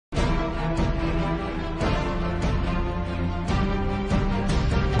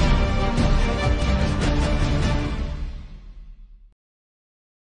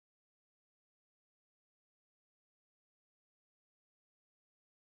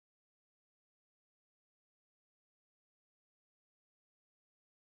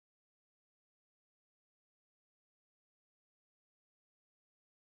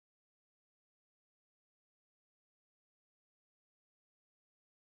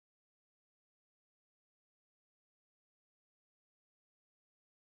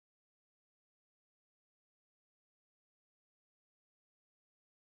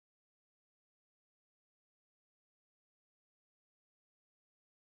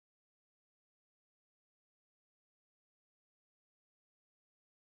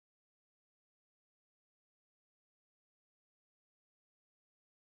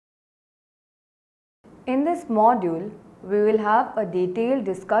In this module, we will have a detailed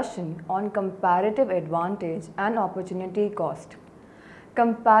discussion on comparative advantage and opportunity cost.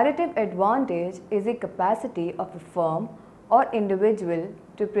 Comparative advantage is the capacity of a firm or individual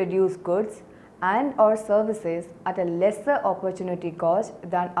to produce goods and or services at a lesser opportunity cost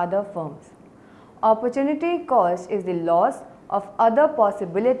than other firms. Opportunity cost is the loss of other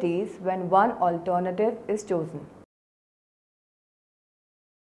possibilities when one alternative is chosen.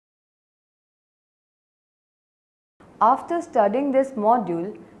 After studying this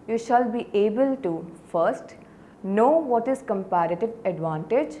module, you shall be able to first know what is comparative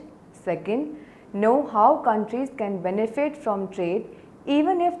advantage, second, know how countries can benefit from trade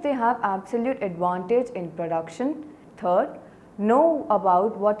even if they have absolute advantage in production, third, know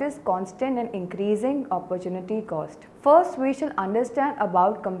about what is constant and increasing opportunity cost. First, we shall understand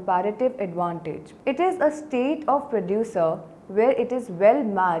about comparative advantage. It is a state of producer where it is well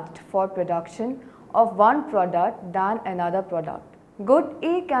matched for production of one product than another product. Good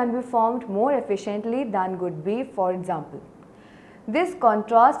A can be formed more efficiently than good B, for example. This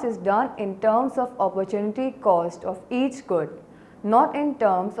contrast is done in terms of opportunity cost of each good, not in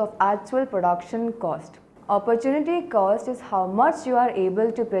terms of actual production cost. Opportunity cost is how much you are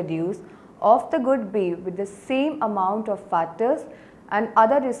able to produce of the good B with the same amount of factors and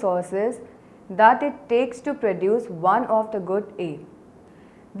other resources that it takes to produce one of the good A.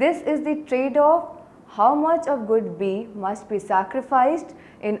 This is the trade-off. How much of good B must be sacrificed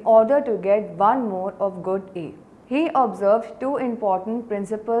in order to get one more of good A. He observed two important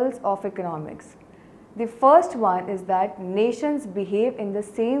principles of economics. The first one is that nations behave in the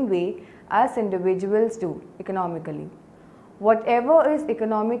same way as individuals do economically. Whatever is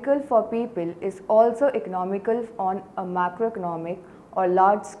economical for people is also economical on a macroeconomic or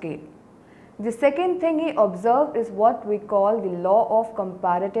large scale. The second thing he observed is what we call the law of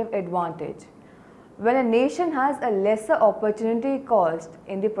comparative advantage. When a nation has a lesser opportunity cost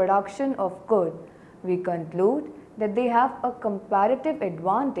in the production of good, we conclude that they have a comparative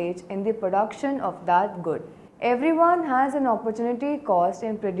advantage in the production of that good. Everyone has an opportunity cost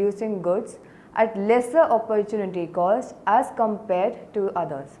in producing goods at lesser opportunity cost as compared to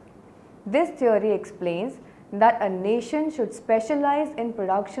others. This theory explains that a nation should specialize in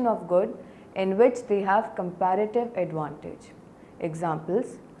production of good in which they have comparative advantage.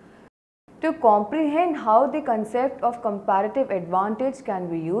 Examples: to comprehend how the concept of comparative advantage can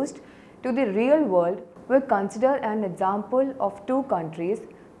be used to the real world, we consider an example of two countries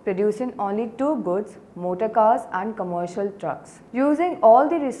producing only two goods, motor cars and commercial trucks. Using all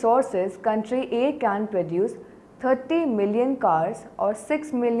the resources, country A can produce 30 million cars or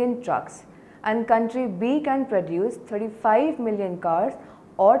 6 million trucks, and country B can produce 35 million cars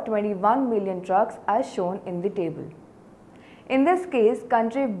or 21 million trucks as shown in the table. In this case,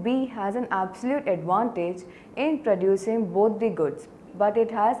 country B has an absolute advantage in producing both the goods, but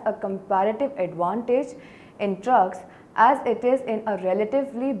it has a comparative advantage in trucks as it is in a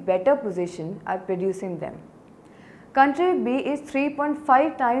relatively better position at producing them. Country B is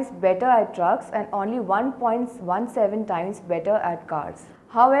 3.5 times better at trucks and only 1.17 times better at cars.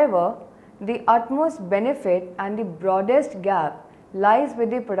 However, the utmost benefit and the broadest gap lies with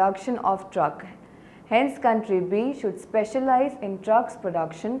the production of truck. Hence, country B should specialize in trucks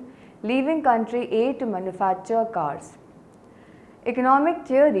production, leaving country A to manufacture cars. Economic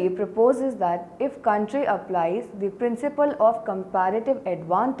theory proposes that if country applies the principle of comparative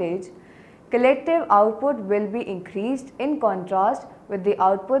advantage, collective output will be increased in contrast with the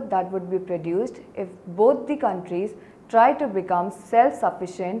output that would be produced if both the countries try to become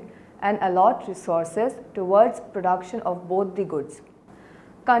self-sufficient and allot resources towards production of both the goods.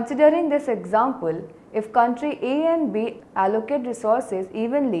 Considering this example, if country A and B allocate resources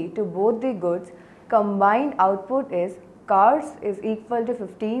evenly to both the goods, combined output is cars is equal to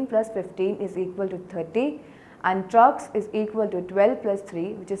 15 plus 15 is equal to 30 and trucks is equal to 12 plus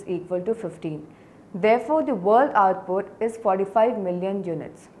 3 which is equal to 15. Therefore, the world output is 45 million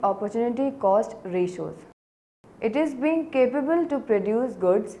units. Opportunity cost ratios. It is being capable to produce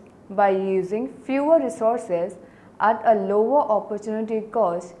goods by using fewer resources at a lower opportunity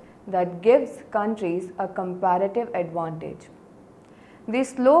cost that gives countries a comparative advantage. The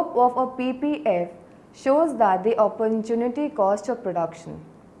slope of a PPF shows that the opportunity cost of production.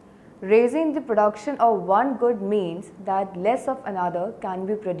 Raising the production of one good means that less of another can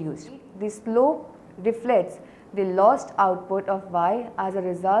be produced. The slope reflects the lost output of Y as a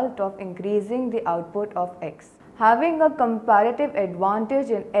result of increasing the output of X. Having a comparative advantage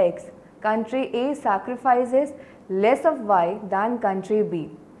in X, country A sacrifices less of Y than country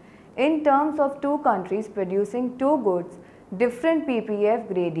B. In terms of two countries producing two goods, different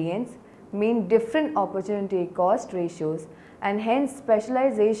PPF gradients, mean different opportunity cost ratios, and hence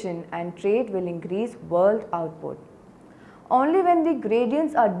specialization and trade will increase world output. Only when the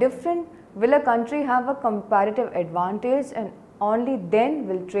gradients are different will a country have a comparative advantage, and only then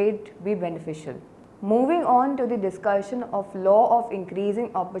will trade be beneficial. Moving on to the discussion of law of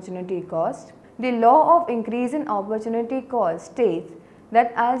increasing opportunity cost. The law of increasing opportunity cost states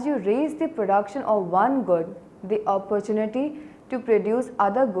that as you raise the production of one good, the opportunity to produce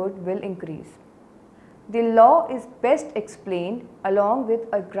other good will increase. The law is best explained along with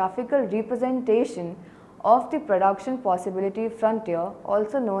a graphical representation of the production possibility frontier,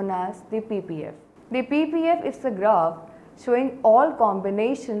 also known as the PPF. The PPF is a graph showing all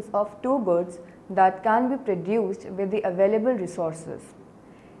combinations of two goods that can be produced with the available resources.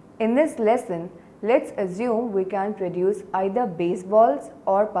 In this lesson, let's assume we can produce either baseballs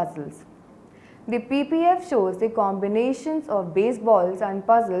or puzzles. The PPF shows the combinations of baseballs and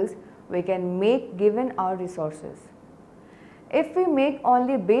puzzles we can make given our resources. If we make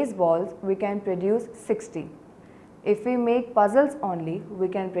only baseballs, we can produce 60. If we make puzzles only, we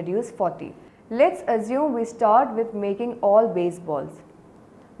can produce 40. Let's assume we start with making all baseballs.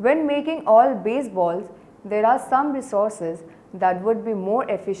 When making all baseballs, there are some resources that would be more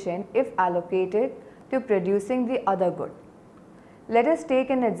efficient if allocated to producing the other good. Let us take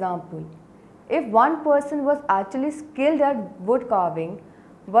an example. If one person was actually skilled at wood carving,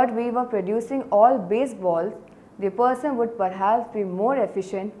 but we were producing all baseballs, the person would perhaps be more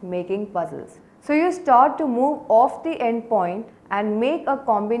efficient making puzzles. So you start to move off the end point and make a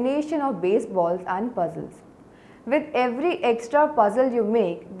combination of baseballs and puzzles. With every extra puzzle you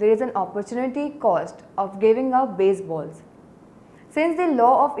make, there is an opportunity cost of giving up baseballs. Since the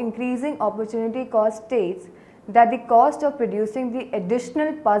law of increasing opportunity cost states that the cost of producing the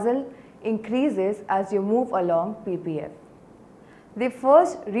additional puzzle increases as you move along PPF. The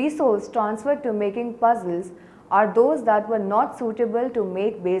first resource transferred to making puzzles are those that were not suitable to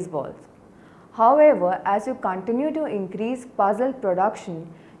make baseballs. However, as you continue to increase puzzle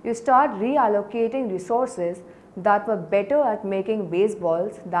production, you start reallocating resources that were better at making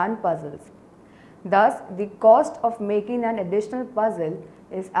baseballs than puzzles. Thus, the cost of making an additional puzzle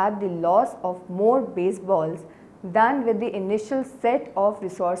is at the loss of more baseballs than with the initial set of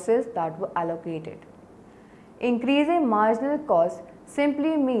resources that were allocated. Increasing marginal cost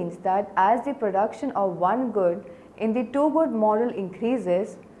simply means that as the production of one good in the two good model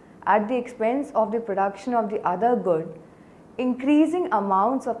increases at the expense of the production of the other good, increasing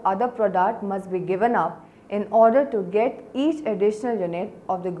amounts of other product must be given up in order to get each additional unit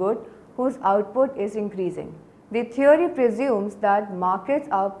of the good whose output is increasing. The theory presumes that markets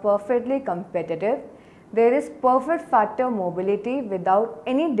are perfectly competitive, there is perfect factor mobility without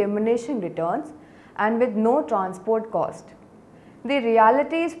any diminishing returns and with no transport cost. The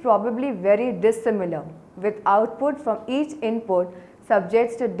reality is probably very dissimilar, with output from each input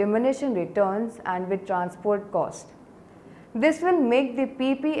subject to diminishing returns and with transport cost. This will make the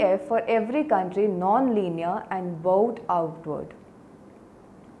PPF for every country non-linear and bowed outward.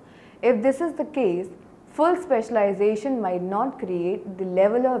 If this is the case, full specialization might not create the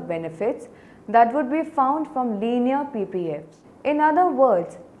level of benefits that would be found from linear PPFs. In other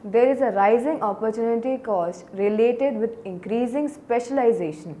words, there is a rising opportunity cost related with increasing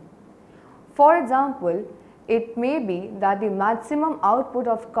specialization. For example, it may be that the maximum output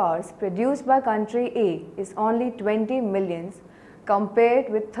of cars produced by country A is only 20 millions compared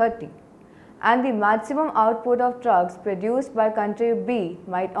with 30, and the maximum output of trucks produced by country B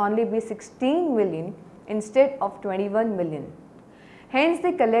might only be 16 million instead of 21 million. Hence,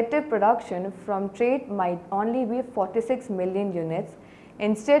 the collective production from trade might only be 46 million units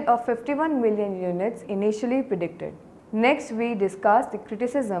instead of 51 million units initially predicted. Next, we discuss the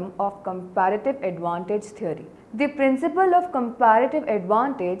criticism of comparative advantage theory. The principle of comparative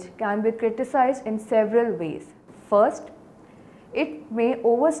advantage can be criticized in several ways. First, it may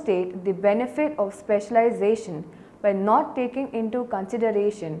overstate the benefit of specialization by not taking into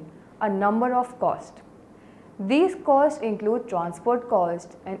consideration a number of costs. These costs include transport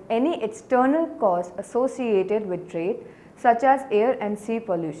costs and any external costs associated with trade, such as air and sea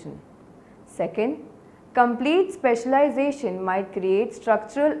pollution. Second, complete specialization might create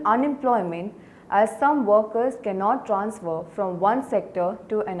structural unemployment as some workers cannot transfer from one sector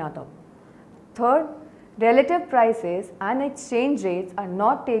to another. Third, relative prices and exchange rates are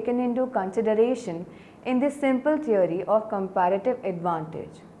not taken into consideration in the simple theory of comparative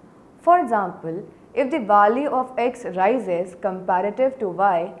advantage. For example, if the value of X rises comparative to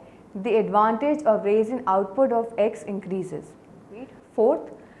Y, the advantage of raising output of X increases.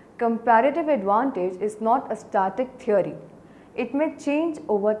 Fourth, comparative advantage is not a static theory. It may change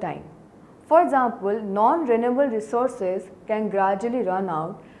over time. For example, non-renewable resources can gradually run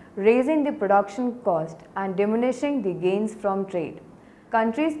out, raising the production cost and diminishing the gains from trade.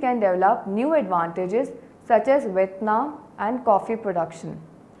 Countries can develop new advantages such as Vietnam and coffee production.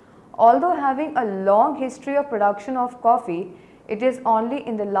 Although having a long history of production of coffee, it is only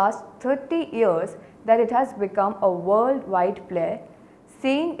in the last 30 years that it has become a worldwide player,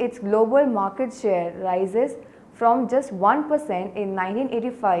 seeing its global market share rises from just 1% in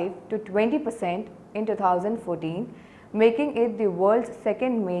 1985 to 20% in 2014, making it the world's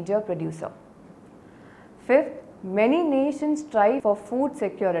second major producer. Fifth, many nations strive for food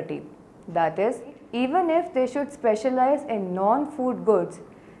security. That is, even if they should specialize in non-food goods,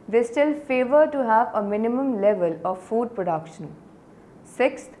 they still favor to have a minimum level of food production.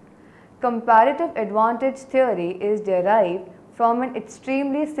 Sixth, comparative advantage theory is derived from an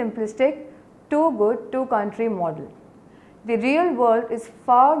extremely simplistic too good, too country model. The real world is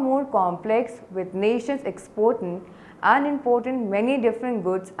far more complex, with nations exporting and importing many different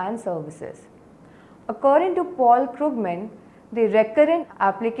goods and services. According to Paul Krugman, the recurrent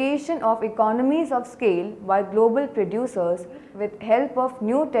application of economies of scale by global producers with help of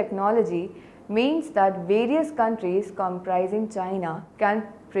new technology means that various countries comprising China can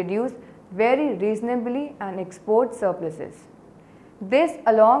produce very reasonably and export surpluses. This,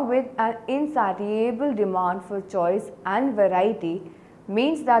 along with an insatiable demand for choice and variety,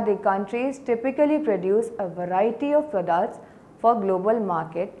 means that the countries typically produce a variety of products for global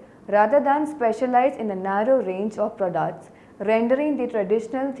market rather than specialize in a narrow range of products, rendering the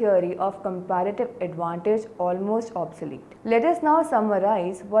traditional theory of comparative advantage almost obsolete. Let us now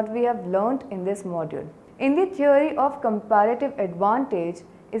summarize what we have learnt in this module. In the theory of comparative advantage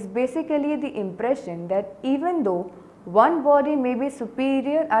is basically the impression that even though one body may be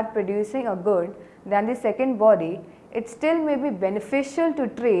superior at producing a good than the second body, it still may be beneficial to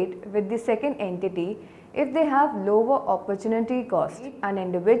trade with the second entity if they have lower opportunity cost. An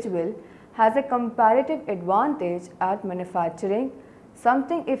individual has a comparative advantage at manufacturing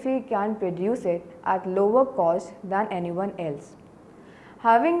something if he can produce it at lower cost than anyone else.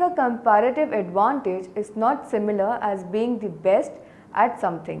 Having a comparative advantage is not similar as being the best at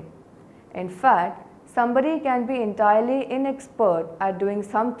something. In fact, somebody can be entirely inexpert at doing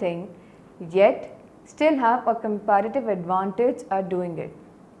something, yet still have a comparative advantage at doing it.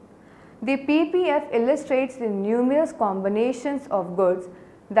 The PPF illustrates the numerous combinations of goods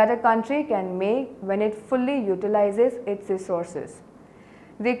that a country can make when it fully utilizes its resources.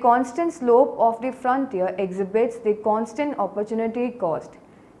 The constant slope of the frontier exhibits the constant opportunity cost,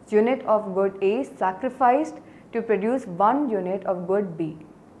 unit of good A sacrificed to produce 1 unit of good B.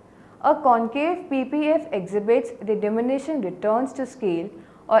 A concave PPF exhibits the diminishing returns to scale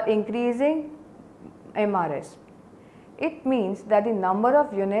or increasing MRS. It means that the number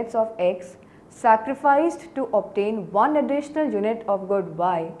of units of X sacrificed to obtain 1 additional unit of good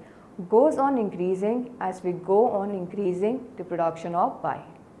Y goes on increasing as we go on increasing the production of Y.